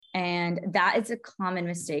And that is a common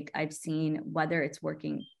mistake I've seen, whether it's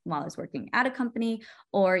working while I was working at a company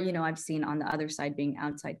or, I've seen on the other side being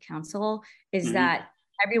outside counsel, is that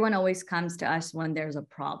everyone always comes to us when there's a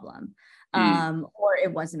problem or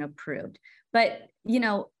it wasn't approved. But,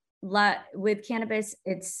 with cannabis,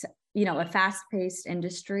 it's, a fast-paced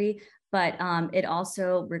industry, but it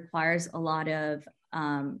also requires a lot of,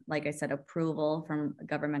 like I said, approval from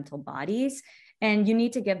governmental bodies. And you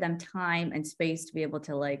need to give them time and space to be able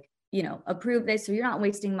to approve this. So you're not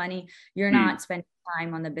wasting money. You're not spending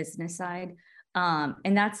time on the business side.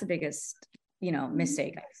 And that's the biggest,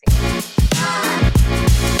 mistake I've seen.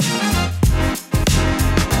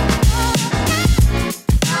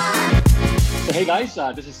 So hey guys,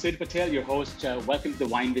 this is Sid Patel, your host. Welcome to the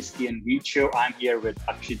Wine, Whiskey and Weed Show. I'm here with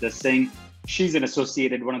Akshita Singh. She's an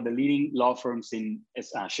associate at one of the leading law firms in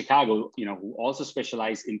Chicago, who also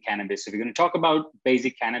specialize in cannabis. So we're going to talk about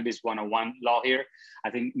basic cannabis 101 law here. I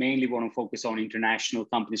think mainly want to focus on international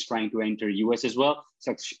companies trying to enter US as well.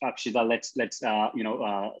 So Akshita, let's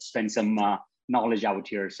spend some knowledge out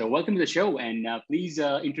here. So welcome to the show, and please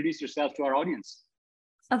introduce yourself to our audience.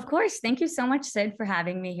 Of course. Thank you so much, Sid, for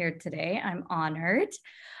having me here today. I'm honored.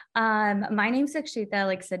 My name's Akshita,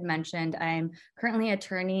 like Sid mentioned. I'm currently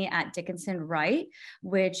attorney at Dickinson Wright,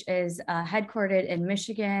 which is headquartered in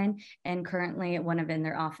Michigan, and currently I'm in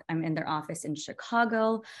their office in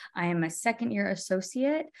Chicago. I am a second-year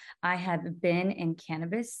associate. I have been in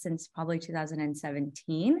cannabis since probably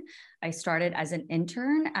 2017. I started as an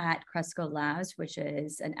intern at Cresco Labs, which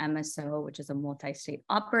is an MSO, which is a multi-state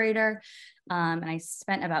operator. And I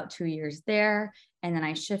spent about 2 years there. And then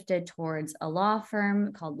I shifted towards a law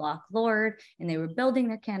firm called Lock Lord, and they were building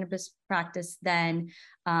their cannabis practice then.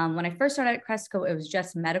 When I first started at Cresco, it was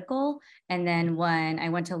just medical. And then when I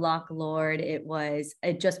went to Lock Lord,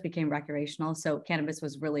 it just became recreational. So cannabis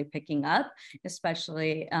was really picking up,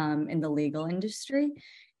 especially in the legal industry.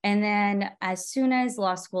 And then as soon as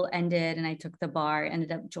law school ended and I took the bar, I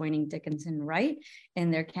ended up joining Dickinson Wright in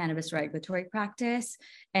their cannabis regulatory practice.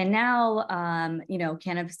 And now,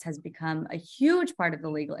 cannabis has become a huge part of the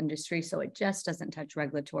legal industry, so it just doesn't touch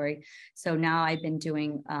regulatory. So now I've been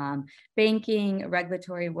doing banking,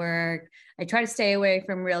 regulatory work. I try to stay away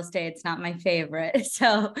from real estate. It's not my favorite.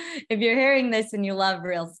 So if you're hearing this and you love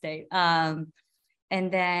real estate, and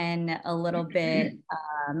then a little bit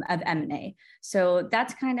of M&A. So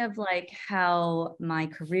that's kind of like how my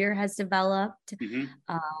career has developed.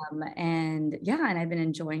 And I've been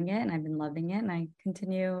enjoying it and I've been loving it, and I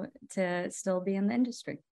continue to still be in the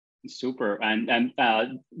industry. Super. And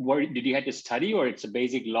what did you have to study, or it's a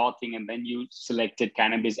basic law thing and then you selected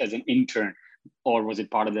cannabis as an intern, or was it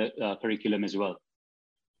part of the curriculum as well?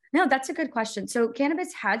 No, that's a good question. So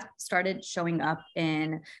cannabis has started showing up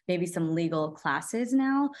in maybe some legal classes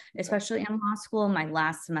now, especially in law school. My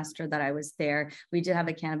last semester that I was there, we did have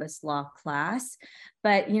a cannabis law class.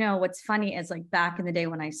 But, what's funny is back in the day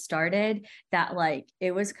when I started, that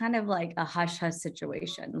it was kind of like a hush-hush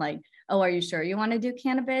situation. Oh, are you sure you want to do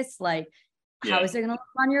cannabis? How is it going to look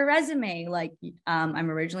on your resume?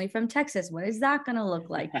 I'm originally from Texas. What is that going to look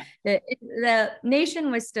like? The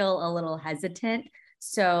nation was still a little hesitant.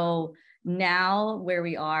 So now where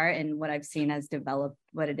we are and what I've seen has developed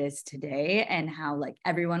what it is today, and how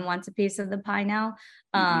everyone wants a piece of the pie now,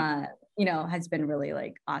 has been really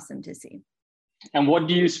awesome to see. And what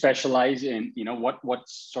do you specialize in?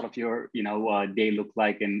 What's sort of your, day look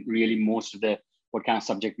like, and really what kind of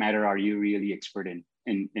subject matter are you really expert in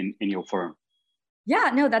your firm? Yeah,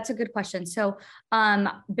 no, that's a good question. So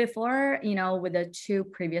before, with the two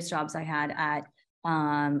previous jobs I had at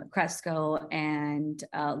Cresco and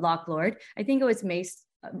Lock Lord, I think it was based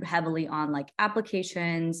heavily on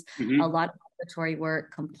applications, a lot of regulatory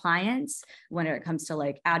work, compliance when it comes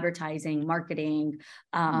to advertising, marketing,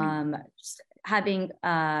 just having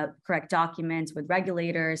correct documents with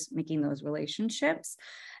regulators, making those relationships.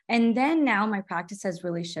 And then now my practice has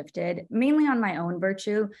really shifted, mainly on my own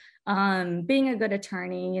virtue. Being a good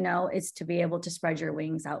attorney, is to be able to spread your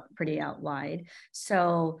wings out wide.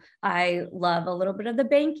 So I love a little bit of the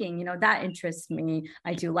banking, that interests me.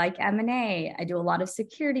 I do like M&A. I do a lot of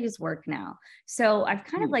securities work now. So I've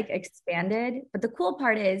kind of expanded, but the cool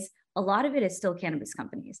part is a lot of it is still cannabis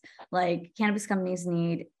companies. Cannabis companies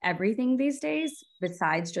need everything these days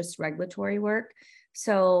besides just regulatory work.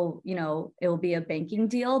 So, it will be a banking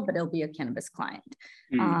deal, but it'll be a cannabis client.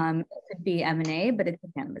 It could be M&A, but it's a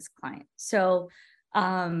cannabis client. So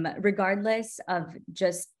regardless of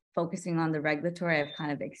just focusing on the regulatory, I've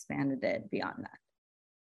kind of expanded it beyond that.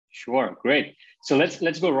 Sure, great. So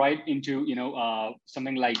let's go right into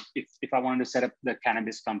something like if I wanted to set up the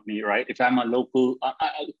cannabis company, right? If I'm a local,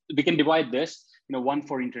 we can divide this. one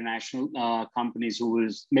for international companies who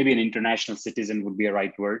is maybe an international citizen would be a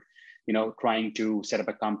right word, trying to set up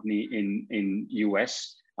a company in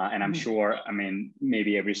US. And I'm sure,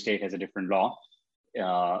 maybe every state has a different law,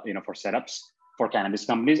 for setups for cannabis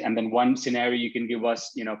companies. And then one scenario you can give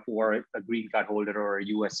us, for a green card holder or a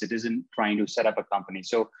US citizen trying to set up a company.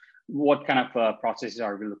 So what kind of processes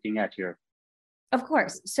are we looking at here? Of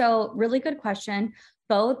course. So really good question.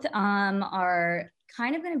 Both are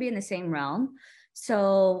kind of going to be in the same realm.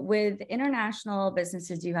 So with international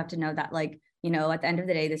businesses, you have to know that at the end of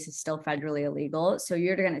the day, this is still federally illegal. So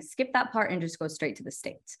you're going to skip that part and just go straight to the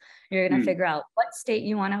states. You're going to figure out what state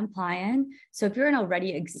you want to apply in. So if you're an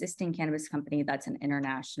already existing cannabis company that's an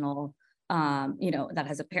international, that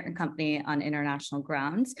has a parent company on international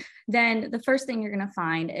grounds, then the first thing you're going to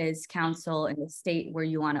find is counsel in the state where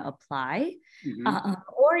you want to apply.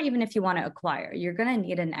 Or even if you want to acquire, you're going to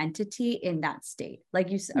need an entity in that state. Like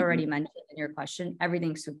you already mentioned in your question,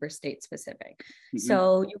 everything's super state specific.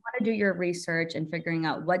 So you want to do your research and figuring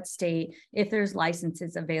out what state, if there's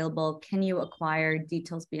licenses available, can you acquire,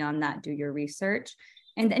 details beyond that, do your research.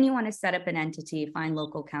 And then you want to set up an entity, find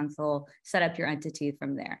local counsel, set up your entity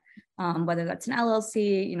from there. Whether that's an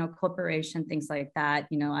LLC, corporation, things like that,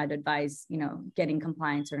 I'd advise, getting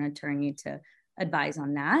compliance or an attorney to advise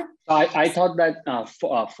on that. I thought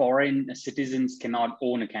that foreign citizens cannot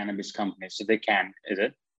own a cannabis company, so they can, is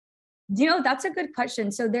it? That's a good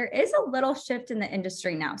question. So there is a little shift in the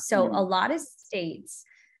industry now. So a lot of states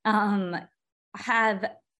have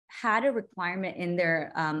had a requirement in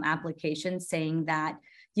their application saying that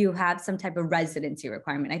you have some type of residency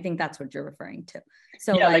requirement. I think that's what you're referring to.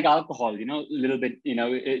 So yeah, like alcohol, a little bit,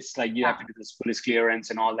 it's like you have to do this police clearance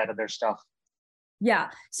and all that other stuff. Yeah.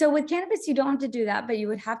 So with cannabis, you don't have to do that, but you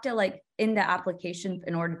would have to in the application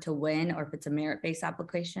in order to win, or if it's a merit-based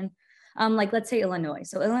application, let's say Illinois.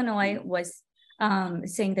 So Illinois was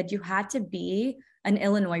saying that you had to be an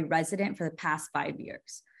Illinois resident for the past 5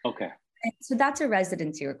 years. Okay. And so that's a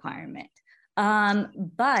residency requirement.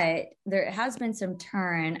 But there has been some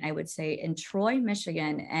turn, I would say, in Troy,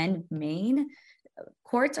 Michigan and Maine.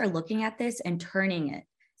 Courts are looking at this and turning it,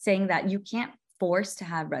 saying that you can't force to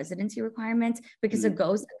have residency requirements because it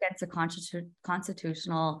goes against the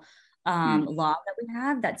constitutional law that we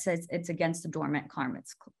have that says it's against the dormant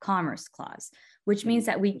commerce clause, which means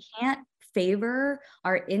that we can't favor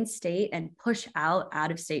our in-state and push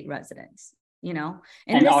out of state residents.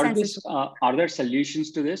 And are there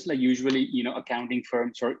solutions to this? Like usually, accounting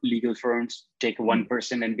firms or legal firms take one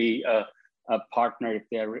person and be a partner if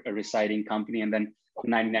they're a residing company, and then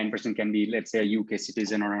 99% can be, let's say, a UK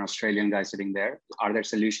citizen or an Australian guy sitting there. Are there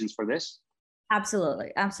solutions for this?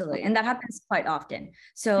 Absolutely. And that happens quite often.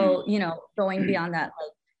 So, going beyond that,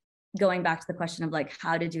 going back to the question of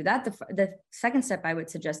how to do that, the second step I would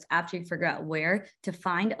suggest, after you figure out where to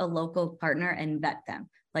find a local partner and vet them.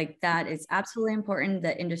 That is absolutely important.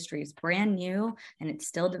 The industry is brand new and it's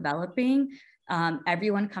still developing.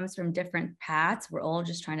 Everyone comes from different paths. We're all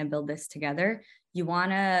just trying to build this together. You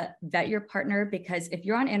want to vet your partner, because if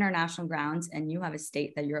you're on international grounds and you have a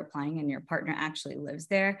state that you're applying and your partner actually lives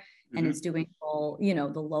there and is doing all,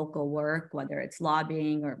 the local work, whether it's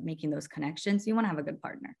lobbying or making those connections, you want to have a good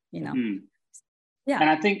partner, Yeah. And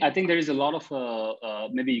I think there is a lot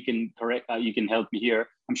of, maybe you can correct, you can help me here.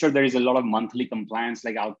 I'm sure there is a lot of monthly compliance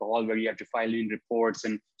like alcohol where you have to file in reports.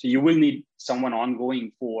 And so you will need someone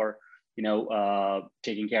ongoing for,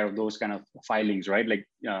 taking care of those kind of filings, right? Like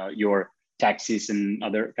your taxes and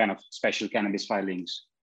other kind of special cannabis filings.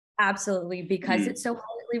 Absolutely, because it's so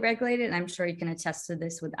highly regulated. And I'm sure you can attest to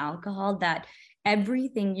this with alcohol, that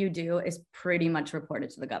everything you do is pretty much reported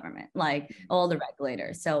to the government, all the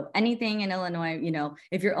regulators. So anything in Illinois,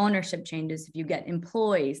 if your ownership changes, if you get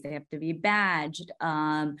employees, they have to be badged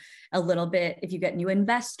a little bit. If you get new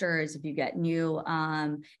investors, if you get new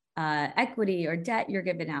equity or debt you're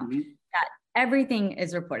given out, that everything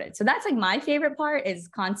is reported. So that's my favorite part, is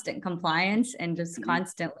constant compliance and just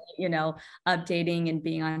constantly, updating and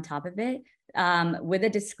being on top of it. With a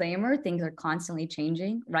disclaimer, things are constantly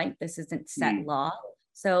changing, right? This isn't set law.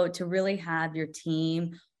 So to really have your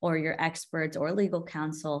team or your experts or legal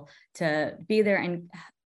counsel to be there and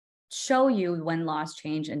show you when laws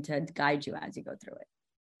change and to guide you as you go through it.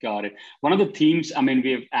 Got it. One of the themes,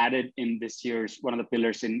 we have added in this year's, one of the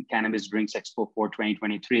pillars in Cannabis Drinks Expo for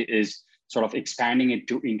 2023 is sort of expanding it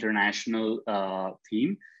to international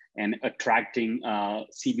theme and attracting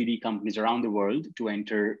CBD companies around the world to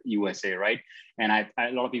enter USA, right? And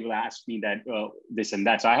a lot of people ask me that this and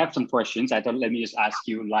that. So I have some questions. I thought, let me just ask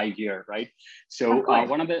you live here, right? So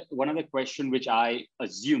one of the question which I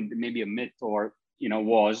assumed maybe a myth or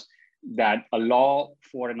was that a law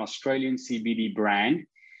for an Australian CBD brand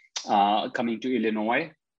coming to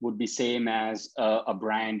Illinois would be same as a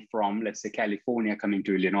brand from, let's say, California coming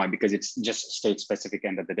to Illinois, because it's just state specific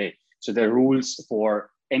end of the day. So the rules for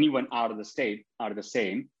anyone out of the state are the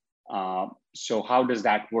same. So how does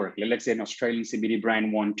that work? Let's say an Australian CBD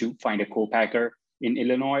brand want to find a co-packer in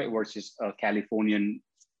Illinois versus a Californian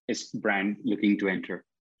brand looking to enter.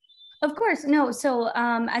 Of course, no. So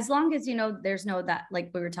as long as, there's no that, like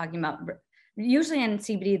we were talking about, usually in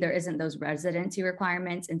CBD, there isn't those residency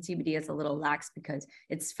requirements, and CBD is a little lax because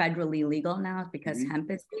it's federally legal now because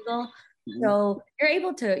hemp is legal. So you're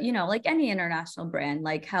able to, like any international brand,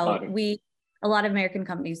 like how a lot of American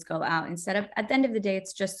companies go out instead of, at the end of the day,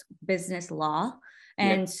 it's just business law.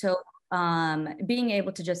 And so being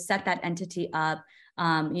able to just set that entity up,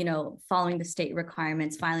 following the state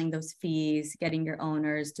requirements, filing those fees, getting your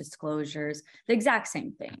owners, disclosures, the exact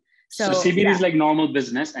same thing. So CBD is like normal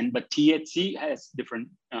business, but THC has different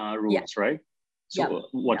rules, right? So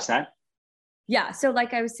what's that? Yeah, so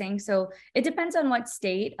like I was saying, so it depends on what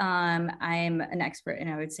state. I'm an expert, and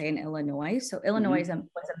I would say in Illinois. So Illinois was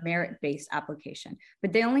a merit-based application,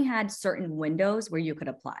 but they only had certain windows where you could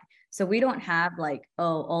apply. So we don't have like,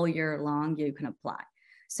 all year long you can apply.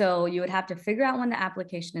 So you would have to figure out when the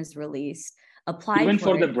application is released, apply even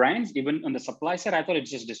for the brands, even on the supply side. I thought it's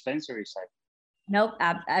just dispensary side. Nope,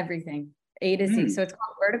 everything, A to Z. So it's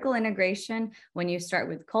called vertical integration. When you start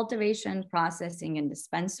with cultivation, processing, and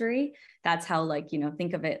dispensary, that's how, like,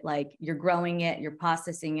 think of it like you're growing it, you're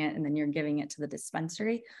processing it, and then you're giving it to the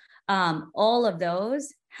dispensary. All of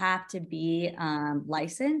those have to be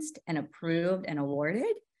licensed and approved and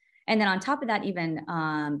awarded. And then on top of that, even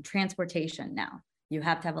transportation now. You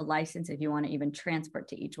have to have a license if you want to even transport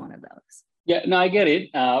to each one of those. Yeah, no, I get it.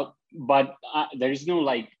 But there is no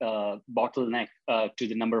bottleneck to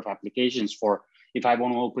the number of applications for, if I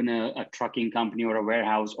want to open a trucking company or a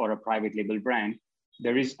warehouse or a private label brand,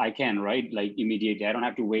 I can, right? Like immediately. I don't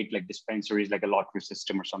have to wait like dispensaries, like a lottery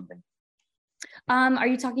system or something. Are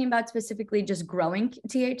you talking about specifically just growing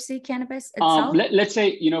THC cannabis itself? Let's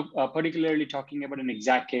say, particularly talking about an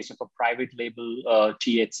exact case of a private label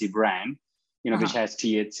THC brand, which has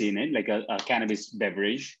THC in it, like a cannabis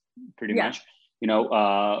beverage, pretty much,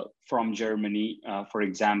 from Germany, for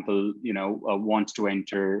example, wants to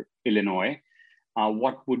enter Illinois.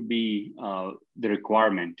 What would be the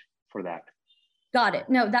requirement for that? Got it.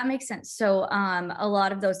 No, that makes sense. So a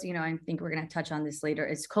lot of those, I think we're going to touch on this later,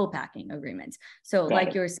 is co-packing agreements. So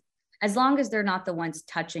like yours, as long as they're not the ones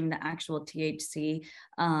touching the actual THC,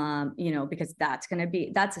 because that's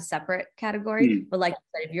a separate category. But like I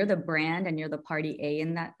said, if you're the brand and you're the party A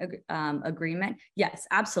in that agreement, yes,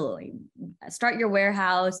 absolutely. Start your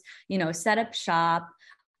warehouse, set up shop.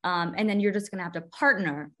 And then you're just going to have to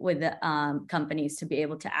partner with the companies to be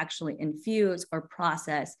able to actually infuse or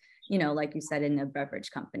process, like you said, in a beverage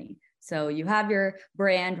company. So you have your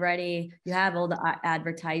brand ready, you have all the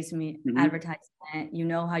advertisement, you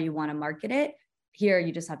know how you want to market it. Here,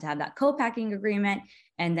 you just have to have that co-packing agreement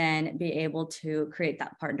and then be able to create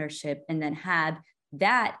that partnership and then have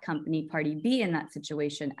that company, party B, in that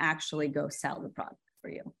situation actually go sell the product for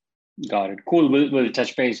you. Got it. Cool. We'll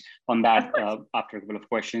touch base on that after a couple of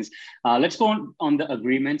questions. Let's go on the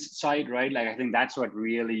agreements side, right? Like, I think that's what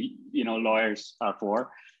really, lawyers are for.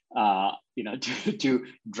 To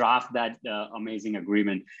draft that amazing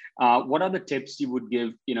agreement. What are the tips you would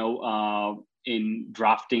give, in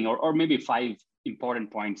drafting, or maybe 5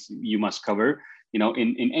 important points you must cover,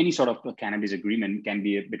 in any sort of a cannabis agreement? Can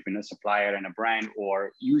be between a supplier and a brand,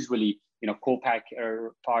 or usually,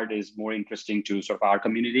 co-packer part is more interesting to sort of our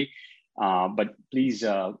community. But please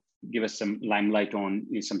give us some limelight on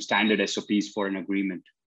some standard SOPs for an agreement.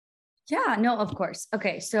 Yeah, no, of course.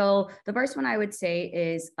 Okay, so the first one I would say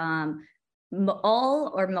is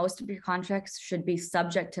all or most of your contracts should be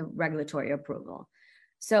subject to regulatory approval.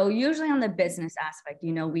 So usually on the business aspect,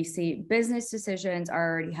 we see business decisions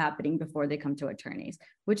are already happening before they come to attorneys,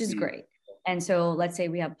 which is great. And so let's say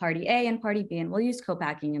we have party A and party B, and we'll use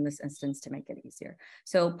co-packing in this instance to make it easier.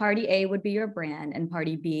 So party A would be your brand and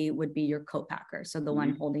party B would be your co-packer. So the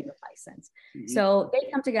one holding the license. So they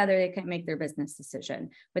come together, they can make their business decision.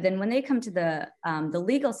 But then when they come to the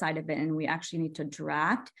legal side of it, and we actually need to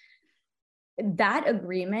draft that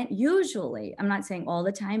agreement, usually, I'm not saying all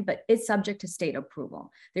the time, but it's subject to state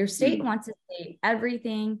approval. Their state wants to say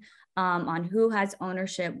everything on who has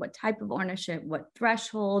ownership, what type of ownership, what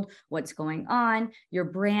threshold, what's going on, your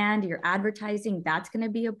brand, your advertising, that's going to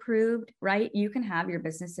be approved, right? You can have your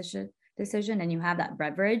business decision and you have that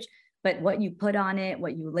beverage, but what you put on it,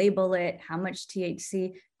 what you label it, how much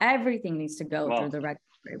THC, everything needs to go through the regulatory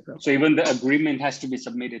approval. So even the agreement has to be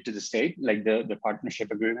submitted to the state, like the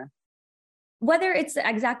partnership agreement? Whether it's the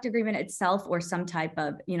exact agreement itself or some type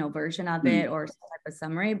of, version of it or some type of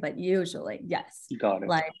summary, but usually, yes. Got it.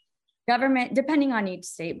 Like government, depending on each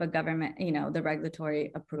state, but government, the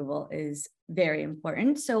regulatory approval is very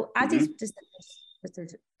important. So as these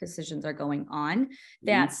decisions are going on,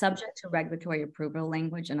 that subject to regulatory approval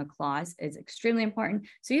language in a clause is extremely important.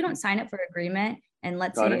 So you don't sign up for agreement, and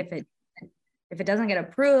let's say if it doesn't get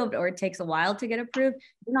approved or it takes a while to get approved,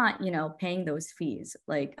 you're not, paying those fees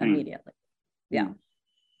like immediately. Yeah.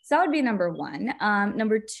 So that would be number one.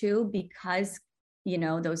 Number two, because,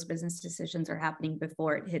 those business decisions are happening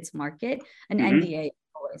before it hits market, an NDA is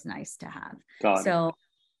always nice to have.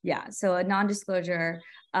 So a non-disclosure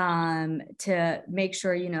to make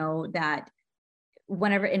sure, that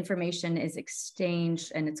whenever information is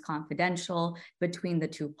exchanged and it's confidential between the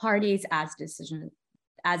two parties as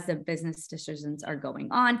the business decisions are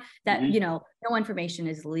going on, that, no information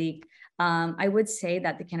is leaked. I would say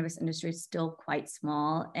that the cannabis industry is still quite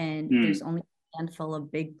small, and there's only a handful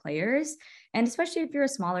of big players. And especially if you're a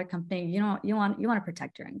smaller company, you want to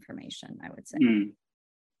protect your information, I would say.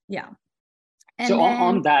 Yeah. And so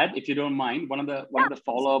on that, if you don't mind, one of the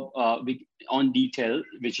follow-up on detail,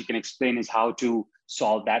 which you can explain, is how to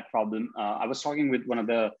solve that problem. I was talking with one of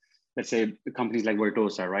the, let's say, companies like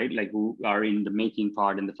Vertosa, right? Like who are in the making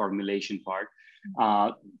part and the formulation part.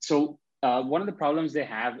 So one of the problems they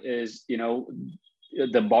have is,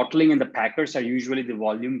 the bottling and the packers are usually the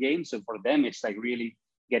volume game. So for them, it's like really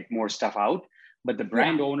get more stuff out. But the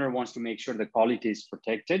brand owner wants to make sure the quality is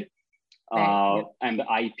protected and the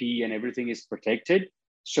IP and everything is protected.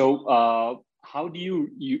 So how do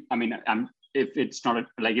you I mean, if it's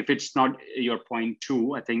not your point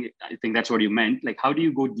two, I think that's what you meant. Like, how do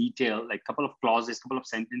you go detail, like couple of clauses, couple of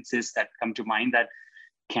sentences that come to mind that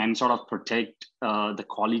can sort of protect the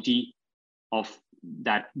quality of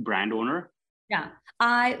that brand owner? Yeah,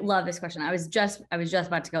 I love this question. I was just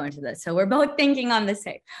about to go into this. So we're both thinking on the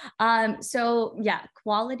same. So yeah,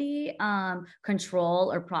 quality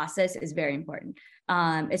control or process is very important,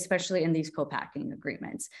 especially in these co-packing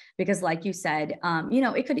agreements, because like you said,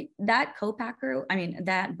 it could, that co-packer,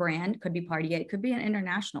 that brand could be Party A, it could be an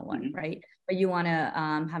international one, right? But you want to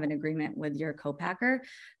have an agreement with your co-packer.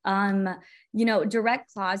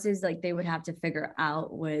 Direct clauses, like they would have to figure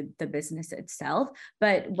out with the business itself,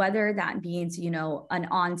 but whether that means, an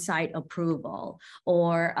on-site approval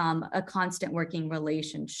or a constant working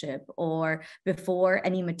relationship, or before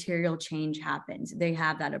any material change happens, they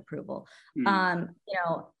have that approval.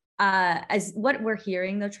 As what we're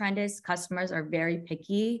hearing, the trend is customers are very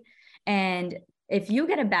picky, and if you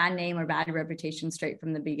get a bad name or bad reputation straight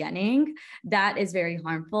from the beginning, that is very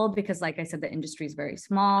harmful, because like I said, the industry is very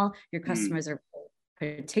small. Your customers are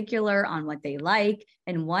particular on what they like,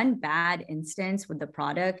 and one bad instance with the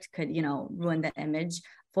product could, ruin the image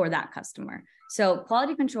for that customer. So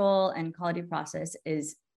quality control and quality process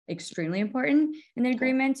is extremely important in the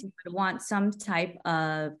agreement. You would want some type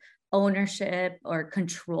of ownership or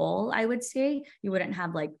control, I would say. You wouldn't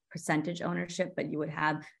have like percentage ownership, but you would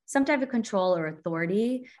have some type of control or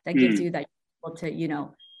authority that gives you that able to,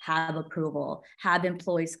 have approval, have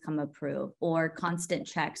employees come approve, or constant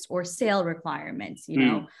checks or sale requirements,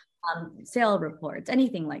 sale reports,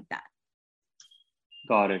 anything like that.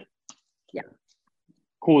 Got it. Yeah.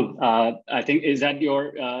 Cool. I think, is that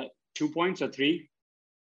your 2 points or 3?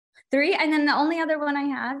 3. And then the only other one I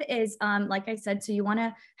have is, like I said, so you want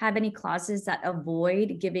to have any clauses that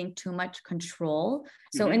avoid giving too much control.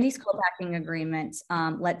 So in these co-packing agreements,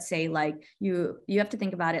 let's say like you have to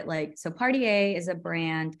think about it like, so Party A is a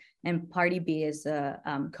brand and Party B is a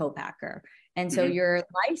co-packer. And so you're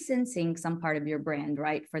licensing some part of your brand,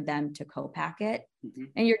 right, for them to co-pack it.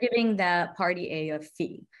 And you're giving the Party A a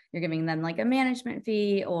fee. You're giving them like a management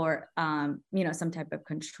fee or, some type of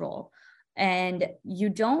control. And you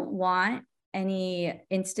don't want any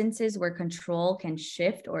instances where control can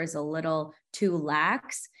shift or is a little too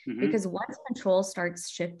lax, because once control starts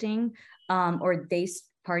shifting, or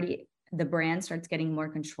the brand starts getting more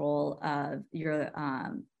control of your,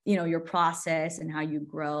 your process and how you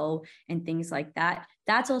grow and things like that,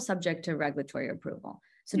 that's all subject to regulatory approval.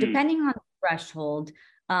 So depending on the threshold,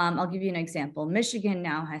 I'll give you an example. Michigan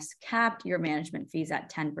now has capped your management fees at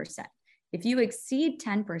 10%. If you exceed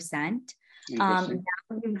 10%, now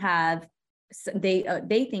you have,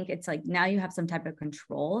 they think it's like now you have some type of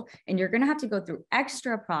control, and you're going to have to go through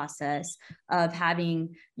extra process of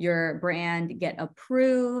having your brand get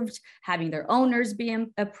approved, having their owners be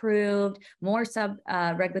approved, more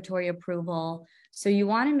regulatory approval. So you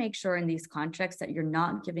want to make sure in these contracts that you're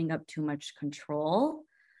not giving up too much control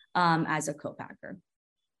as a co-packer.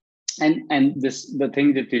 And the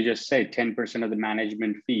thing that you just said, 10% of the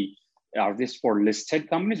management fee, are this for listed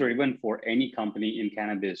companies or even for any company in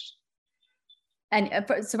cannabis? And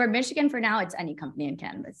so for Michigan, for now, it's any company in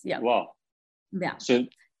cannabis. Yeah. Wow. Yeah. So.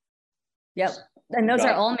 Yep. And those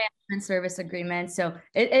are all management service agreements. So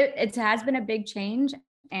it has been a big change.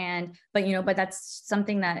 But that's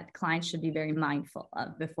something that clients should be very mindful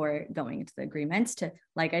of before going into the agreements to,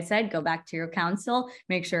 like I said, go back to your counsel,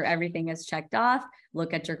 make sure everything is checked off,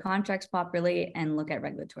 look at your contracts properly, and look at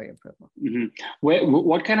regulatory approval. Mm-hmm.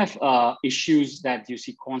 What kind of issues that you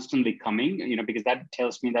see constantly coming, because that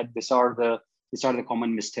tells me that these are the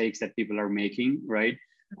common mistakes that people are making, right?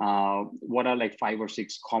 What are like 5 or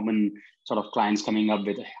 6 common sort of clients coming up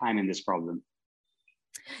with, I'm in this problem?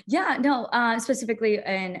 Yeah, no, specifically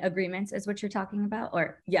in agreements is what you're talking about,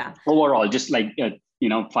 or yeah. Overall, just like,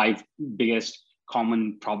 5 biggest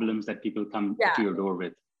common problems that people come to your door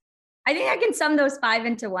with. I think I can sum those 5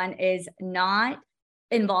 into one is not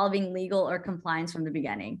involving legal or compliance from the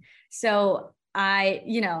beginning. So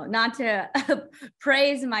not to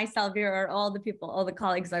praise myself here or all the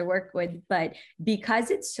colleagues I work with, but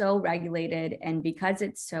because it's so regulated and because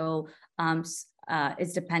it's so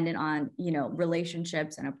is dependent on,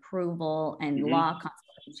 relationships and approval and law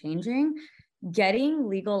constantly changing, getting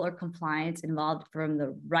legal or compliance involved from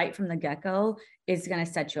the get-go is going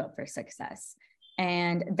to set you up for success.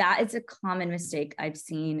 And that is a common mistake I've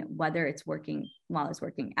seen, whether it's working while I was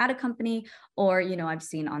working at a company or, I've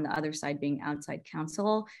seen on the other side being outside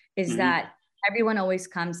counsel, is that everyone always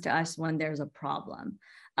comes to us when there's a problem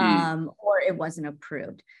or it wasn't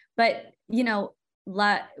approved. But,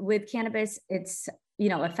 with cannabis, it's,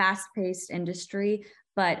 a fast-paced industry,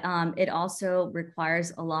 but it also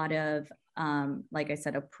requires a lot of, like I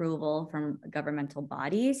said, approval from governmental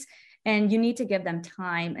bodies. And you need to give them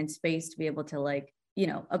time and space to be able to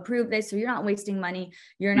approve this. So you're not wasting money.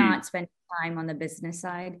 You're not spending time on the business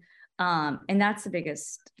side. And that's the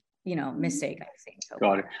biggest, mistake I've seen. So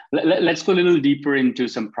got it. Let's go a little deeper into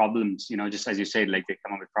some problems, just as you said, like they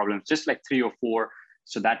come up with problems, just like 3 or 4.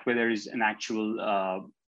 So that way there is an actual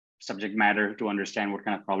subject matter to understand what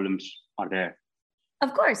kind of problems are there.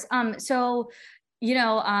 Of course. I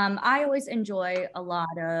always enjoy a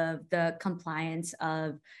lot of the compliance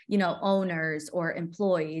of, owners or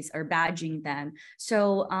employees or badging them.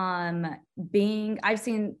 So I've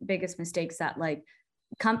seen biggest mistakes that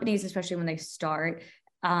companies, especially when they start,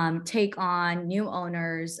 take on new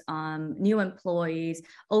owners, new employees,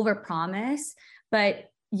 overpromise,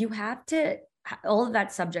 but you have to, all of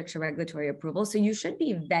that subject to regulatory approval. So you should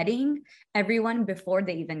be vetting everyone before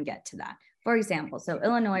they even get to that. For example, so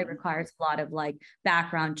Illinois requires a lot of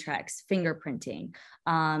background checks, fingerprinting.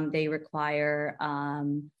 They require,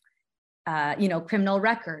 criminal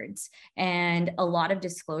records and a lot of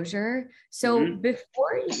disclosure. So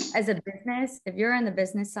before, as a business, if you're on the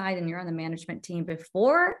business side and you're on the management team,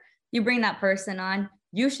 before you bring that person on,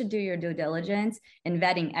 you should do your due diligence in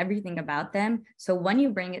vetting everything about them. So when you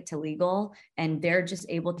bring it to legal and they're just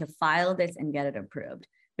able to file this and get it approved.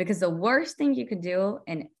 Because the worst thing you could do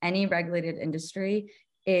in any regulated industry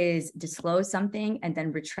is disclose something and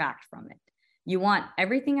then retract from it. You want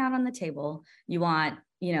everything out on the table. You want,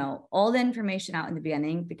 all the information out in the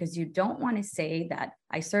beginning, because you don't want to say that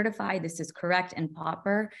I certify this is correct and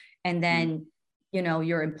proper. And then,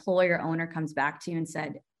 your employer owner comes back to you and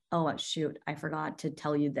said, oh, shoot, I forgot to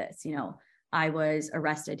tell you this, I was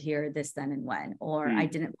arrested here, this, then, and when, or I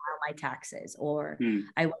didn't file my taxes, or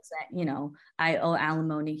I wasn't, I owe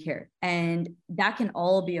alimony here. And that can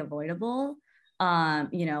all be avoidable,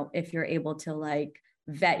 if you're able to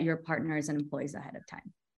vet your partners and employees ahead of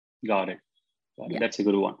time. Got it. Yeah. That's a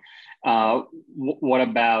good one. What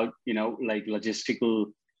about,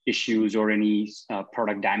 logistical issues or any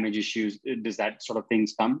product damage issues? Does that sort of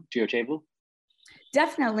things come to your table?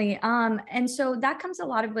 Definitely. And so that comes a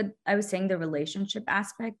lot of what I was saying, the relationship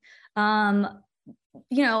aspect. In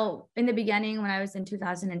the beginning, when I was in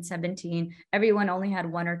 2017, everyone only had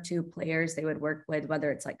 1 or 2 players they would work with, whether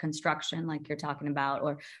it's construction, like you're talking about,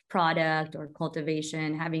 or product or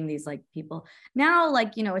cultivation, having these people. Now,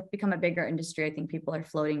 it's become a bigger industry. I think people are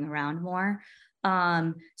floating around more.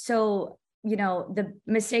 So, the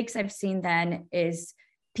mistakes I've seen then is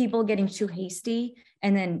people getting too hasty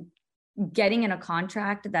and then getting in a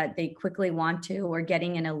contract that they quickly want to, or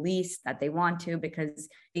getting in a lease that they want to because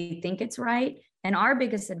they think it's right. And our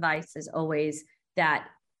biggest advice is always that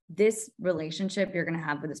this relationship you're going to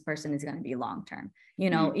have with this person is going to be long-term,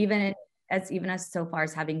 even as so far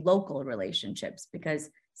as having local relationships, because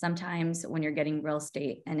Sometimes when you're getting real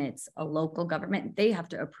estate and it's a local government, they have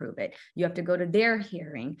to approve it. You have to go to their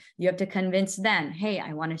hearing. You have to convince them, hey,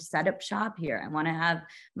 I want to set up shop here. I want to have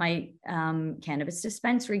my cannabis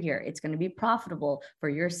dispensary here. It's going to be profitable for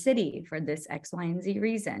your city for this X, Y, and Z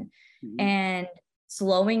reason. And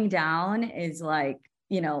slowing down is like,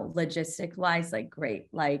 logistic wise, like great,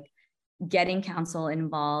 like getting counsel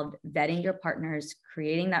involved, vetting your partners,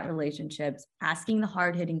 creating that relationships, asking the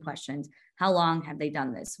hard-hitting questions. How long have they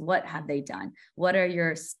done this? What have they done? What are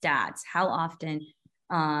your stats? How often,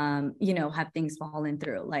 have things fallen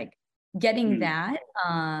through? Like getting that,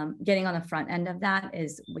 getting on the front end of that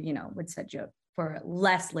is, would set you up for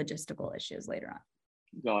less logistical issues later on.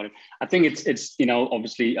 Got it. I think it's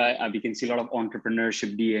obviously we can see a lot of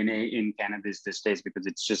entrepreneurship DNA in cannabis these days, because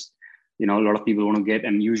it's just, a lot of people want to get,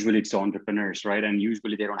 and usually it's the entrepreneurs, right? And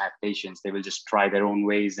usually they don't have patience. They will just try their own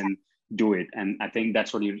ways and do it. And I think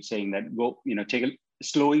that's what you're saying, that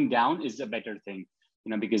slowing down is a better thing,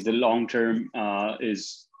 because the long term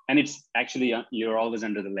is, and it's actually, you're always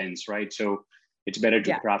under the lens, right? So it's better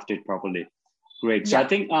to craft it properly. Great. So I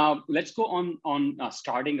think let's go on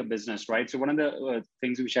starting a business, right? So one of the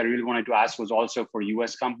things which I really wanted to ask was also for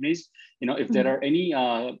US companies, if there are any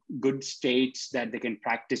good states that they can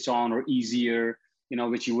practice on, or easier,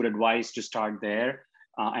 which you would advise to start there,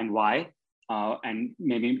 and why, and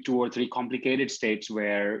maybe 2 or 3 complicated states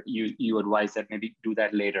where you advise that maybe do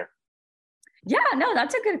that later. Yeah, no,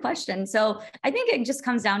 that's a good question. So I think it just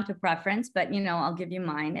comes down to preference, but, I'll give you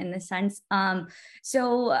mine in the sense.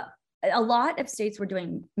 So a lot of states were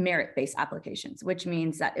doing merit-based applications, which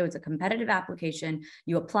means that it was a competitive application.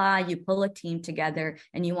 You apply, you pull a team together,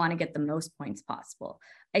 and you want to get the most points possible.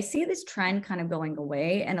 I see this trend kind of going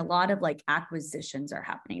away, and a lot of like acquisitions are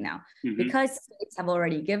happening now because states have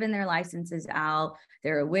already given their licenses out.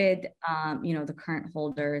 They're with, the current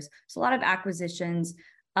holders. So a lot of acquisitions,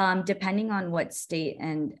 depending on what state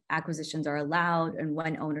and acquisitions are allowed and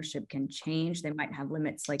when ownership can change, they might have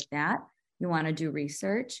limits like that. You want to do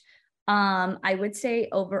research. I would say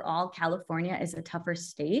overall, California is a tougher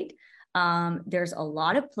state. There's a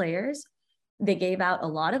lot of players. They gave out a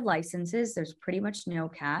lot of licenses. There's pretty much no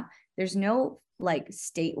cap. There's no like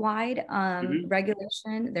statewide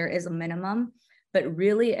regulation. There is a minimum, but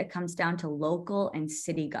really it comes down to local and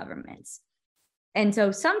city governments. And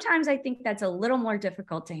so sometimes I think that's a little more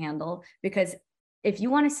difficult to handle, because if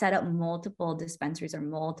you want to set up multiple dispensaries or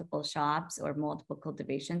multiple shops or multiple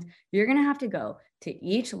cultivations, you're going to have to go to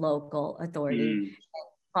each local authority,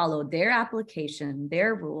 follow their application,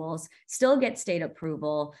 their rules, still get state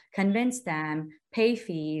approval, convince them, pay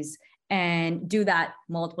fees, and do that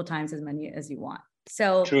multiple times, as many as you want.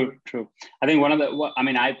 So true. I think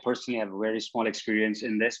I personally have a very small experience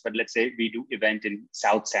in this, but let's say we do event in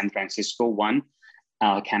South San Francisco,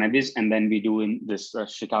 Cannabis, and then we do in this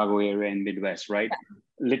Chicago area in Midwest, right?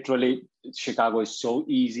 Literally, Chicago is so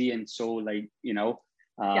easy and so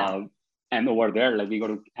and over there, like we got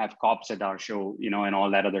to have cops at our show, and all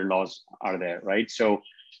that other laws are there, right? So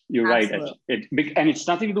you're Absolutely. right. And it's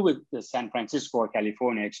nothing to do with the San Francisco or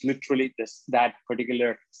California. It's literally that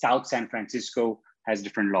particular South San Francisco has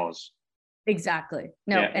different laws. Exactly.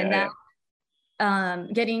 I'm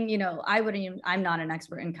not an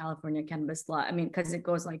expert in California cannabis law. I mean, because it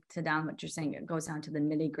goes down what you're saying, it goes down to the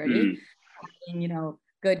nitty gritty,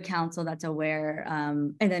 good counsel that's aware,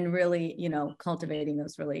 and then really, cultivating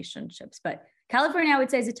those relationships. But California, I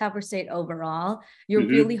would say, is a tougher state overall. You're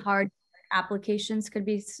really hard. Applications could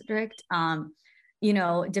be strict,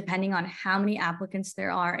 depending on how many applicants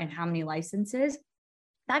there are and how many licenses.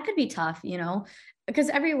 That could be tough, because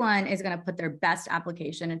everyone is going to put their best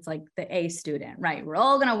application. It's like the A student, right? We're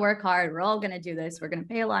all going to work hard. We're all going to do this. We're going to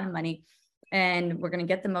pay a lot of money, and we're going to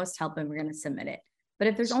get the most help, and we're going to submit it. But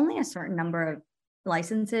if there's only a certain number of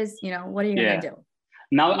licenses, what are you going to do?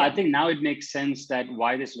 Now, I think now it makes sense that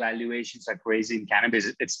why these valuations are crazy in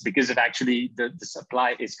cannabis. It's because of actually the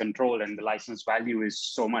supply is controlled and the license value is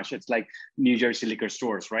so much. It's like New Jersey liquor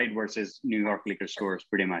stores, right? Versus New York liquor stores,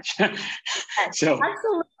 pretty much. So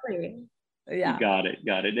absolutely. Yeah. Got it.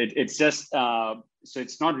 It's just, so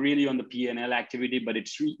it's not really on the P&L activity, but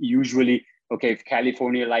it's usually, okay, if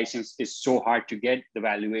California license is so hard to get, the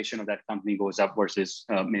valuation of that company goes up versus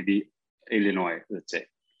maybe Illinois, let's say.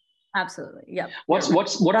 Absolutely. Yeah. What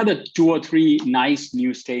are the 2 or 3 nice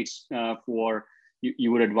new states for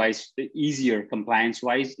you would advise easier compliance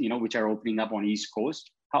wise, which are opening up on East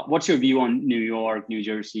Coast? What's your view on New York, New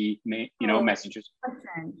Jersey, Massachusetts?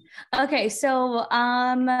 Okay, so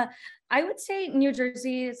I would say New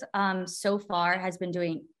Jersey's so far has been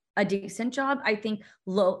doing a decent job. I think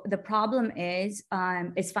the problem is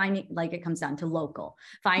finding, like, it comes down to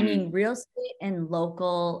finding real estate in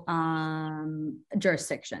local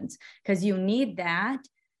jurisdictions, because you need that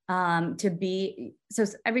to be, so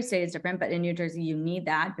every state is different, but in New Jersey, you need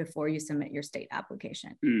that before you submit your state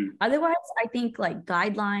application. Otherwise, I think like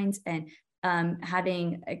guidelines and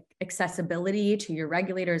having accessibility to your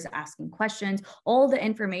regulators, asking questions, all the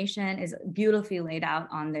information is beautifully laid out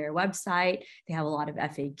on their website. They have a lot of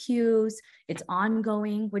FAQs. It's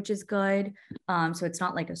ongoing, which is good. So it's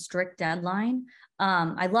not like a strict deadline.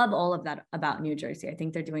 I love all of that about New Jersey. I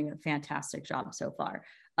think they're doing a fantastic job so far.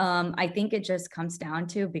 I think it just comes down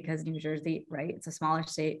to, because New Jersey, right, it's a smaller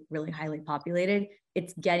state, really highly populated,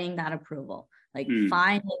 it's getting that approval, like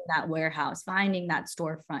finding that warehouse, finding that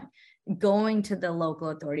storefront, going to the local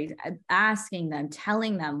authorities, asking them,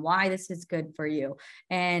 telling them why this is good for you.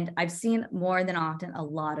 And I've seen more than often a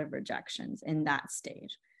lot of rejections in that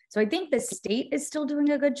stage. So I think the state is still doing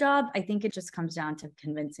a good job. I think it just comes down to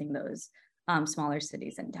convincing those smaller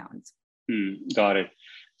cities and towns. Got it.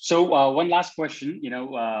 So one last question,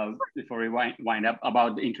 before we wind up,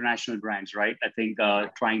 about the international brands, right? I think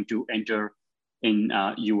trying to enter in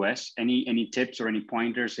US, any tips or any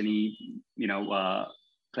pointers, any,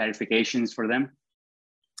 clarifications for them?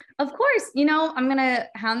 Of course, I'm going to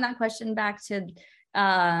hand that question back to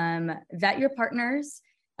vet your partners.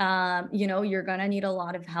 You're going to need a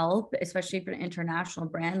lot of help, especially if you're an international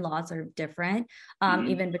brand. Laws are different.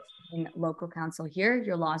 Even between local council here,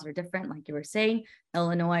 your laws are different. Like you were saying,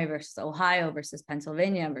 Illinois versus Ohio versus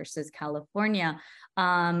Pennsylvania versus California.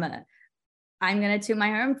 I'm going to toot my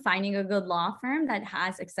horn, finding a good law firm that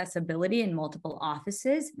has accessibility in multiple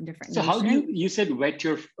offices in different nations. How do you said vet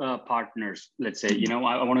your partners? Let's say, I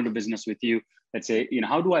want to do business with you. Let's say,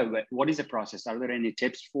 how do I vet? What is the process? Are there any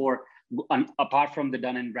tips for, apart from the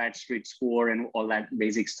Dun & Bradstreet score and all that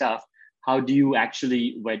basic stuff, how do you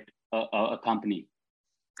actually vet a company?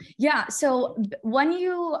 Yeah. So when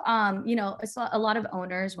you, it's a lot of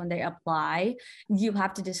owners, when they apply, you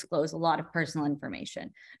have to disclose a lot of personal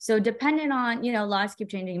information. So depending on, laws keep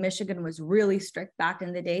changing. Michigan was really strict back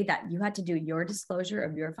in the day that you had to do your disclosure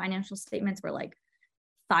of your financial statements for like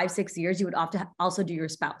 5-6 years. You would also do your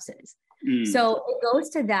spouse's. So it goes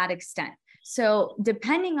to that extent. So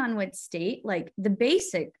depending on what state, like the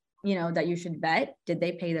basic, that you should vet, did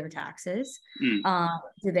they pay their taxes?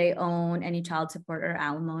 Do they own any child support or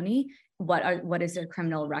alimony? What is their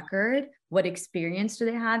criminal record? What experience do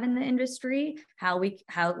they have in the industry? How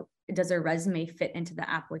does their resume fit into the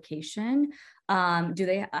application? Do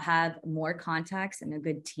they have more contacts and a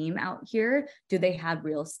good team out here? Do they have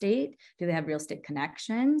real estate? Do they have real estate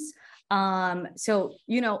connections? So,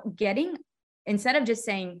 instead of just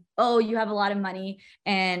saying, oh, you have a lot of money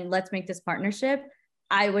and let's make this partnership,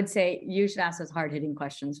 I would say you should ask those hard-hitting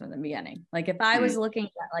questions from the beginning. Like if I was looking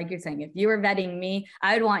at, like you're saying, if you were vetting me,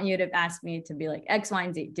 I would want you to ask me to be like X, Y,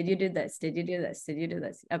 and Z. Did you do this? Did you do this? Did you do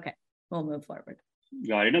this? Okay, we'll move forward.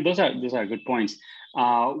 Got it. No, those are good points.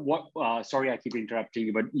 Sorry, I keep interrupting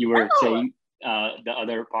you, but you were saying the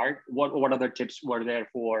other part. What other tips were there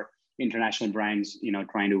for international brands,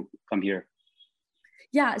 trying to come here?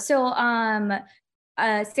 Yeah. So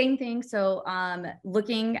same thing. So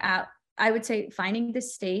looking at, I would say, finding the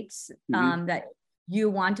states that you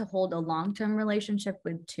want to hold a long-term relationship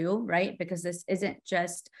with too, right? Because this isn't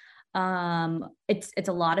just, it's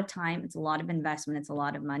a lot of time, it's a lot of investment, it's a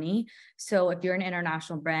lot of money. So if you're an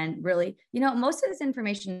international brand, really, most of this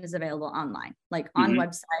information is available online, like on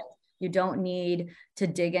websites. You don't need to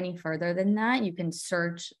dig any further than that. You can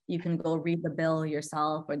search, you can go read the bill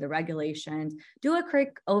yourself or the regulations, do a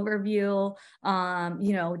quick overview.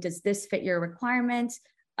 Does this fit your requirements?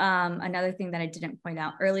 Another thing that I didn't point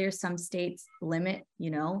out earlier, some states limit,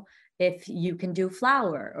 if you can do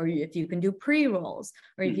flour or if you can do pre-rolls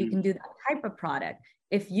or if you can do that type of product.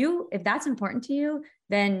 If that's important to you,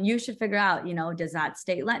 then you should figure out, does that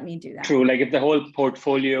state let me do that? True. Like if the whole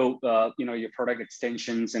portfolio, your product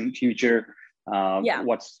extensions and future,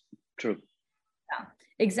 what's true. Yeah,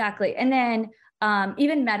 exactly. And then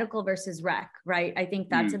even medical versus rec, right? I think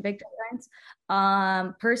that's a big difference.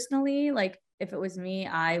 Personally, like if it was me,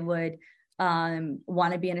 I would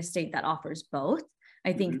want to be in a state that offers both.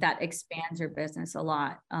 I think that expands your business a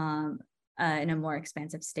lot in a more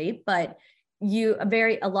expansive state, but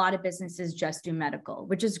a lot of businesses just do medical,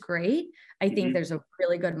 which is great. I think there's a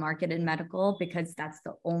really good market in medical because that's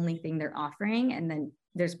the only thing they're offering. And then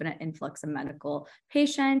there's been an influx of medical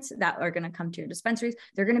patients that are going to come to your dispensaries.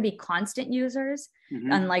 They're going to be constant users.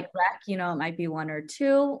 Unlike rec, it might be one or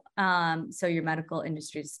two. So your medical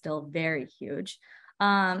industry is still very huge.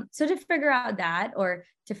 So to figure out that, or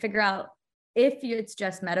to figure out it's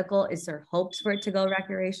just medical, is there hopes for it to go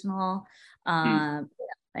recreational, and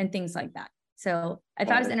things like that. So if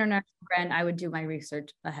I was an international brand, I would do my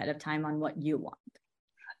research ahead of time on what you want.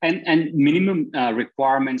 And minimum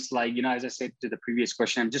requirements, like, as I said to the previous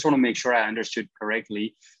question, I just want to make sure I understood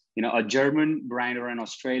correctly. A German brand or an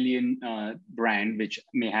Australian brand, which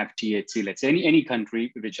may have THC, let's say any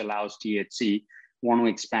country which allows THC, want to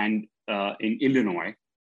expand in Illinois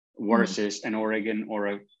versus an Oregon or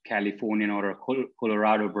a Californian or a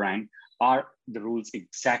Colorado brand, are the rules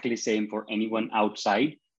exactly same for anyone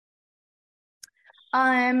outside?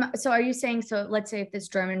 So are you saying, so let's say if this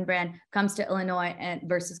German brand comes to Illinois and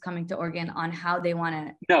versus coming to Oregon, on how they want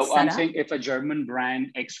to No, I'm saying if a German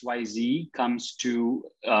brand XYZ comes to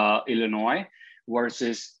Illinois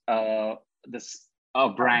versus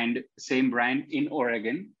same brand in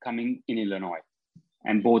Oregon coming in Illinois,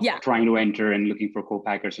 and both trying to enter and looking for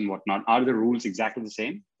co-packers and whatnot, are the rules exactly the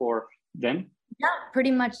same for them? Yeah,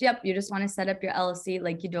 pretty much. Yep. You just want to set up your LLC.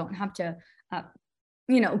 Like, you don't have to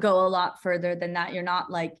go a lot further than that. You're not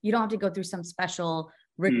like, you don't have to go through some special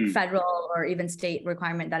federal or even state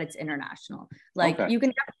requirement that it's international. Like, you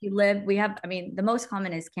can definitely live. The most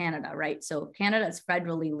common is Canada, right? So Canada is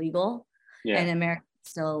federally legal and America is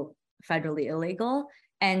still federally illegal.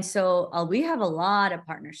 And so we have a lot of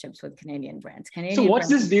partnerships with Canadian brands. So what's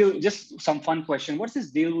this deal? Just some fun question. What's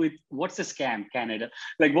this deal with, what's the scam, Canada?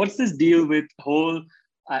 Like, what's this deal with whole,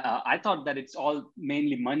 I thought that it's all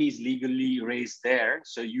mainly money is legally raised there.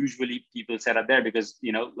 So usually people set up there because,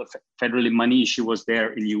 the federally money issue was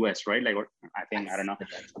there in the US, right? Like, I don't know,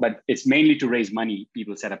 but it's mainly to raise money.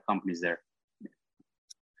 People set up companies there.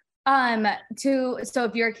 So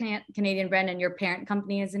if you're a Canadian brand and your parent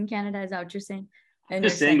company is in Canada, is that what you're saying? And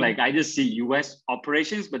just saying, like, I just see US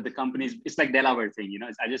operations, but the companies, it's like Delaware thing,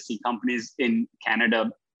 I just see companies in Canada,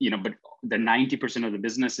 but the 90% of the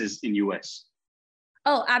business is in US.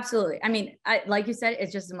 Oh, absolutely. Like you said,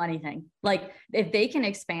 it's just a money thing. Like, if they can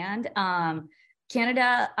expand,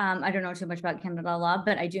 Canada, I don't know too much about Canada law,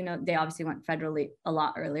 but I do know they obviously went federally a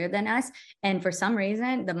lot earlier than us. And for some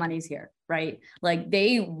reason, the money's here, right? Like,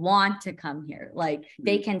 they want to come here. Like,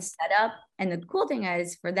 they can set up. And the cool thing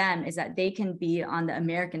is for them is that they can be on the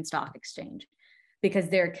American Stock Exchange because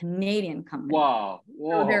they're a Canadian company. Wow.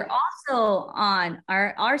 So they're also on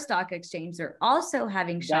our stock exchange. They're also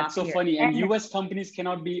having shop. That's so here. funny. And US companies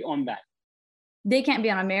cannot be on that. They can't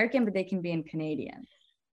be on American, but they can be in Canadian.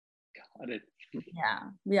 Got it.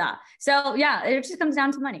 Yeah. So it just comes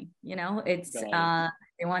down to money. It's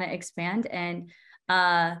they want to expand. And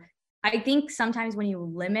I think sometimes when you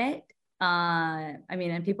limit,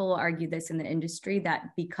 and people will argue this in the industry,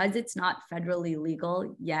 that because it's not federally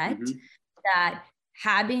legal yet, that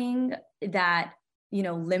having that,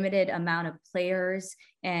 limited amount of players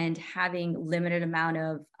and having limited amount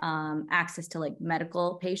of access to like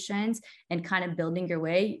medical patients and kind of building your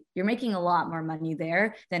way, you're making a lot more money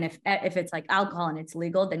there than if it's like alcohol and it's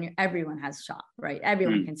legal, then everyone has a shop, right?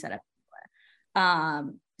 Everyone can set up.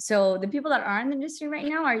 So the people that are in the industry right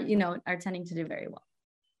now are tending to do very well.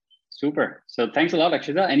 Super. So thanks a lot,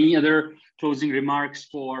 Akshita. Any other closing remarks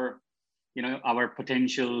for, our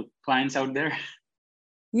potential clients out there?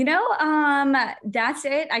 That's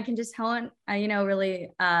it. I can just really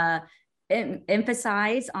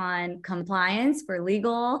emphasize on compliance for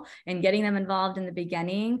legal and getting them involved in the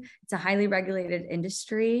beginning. It's a highly regulated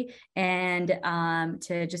industry, and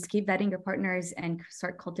to just keep vetting your partners and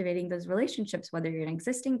start cultivating those relationships, whether you're an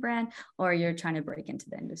existing brand or you're trying to break into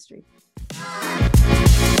the industry.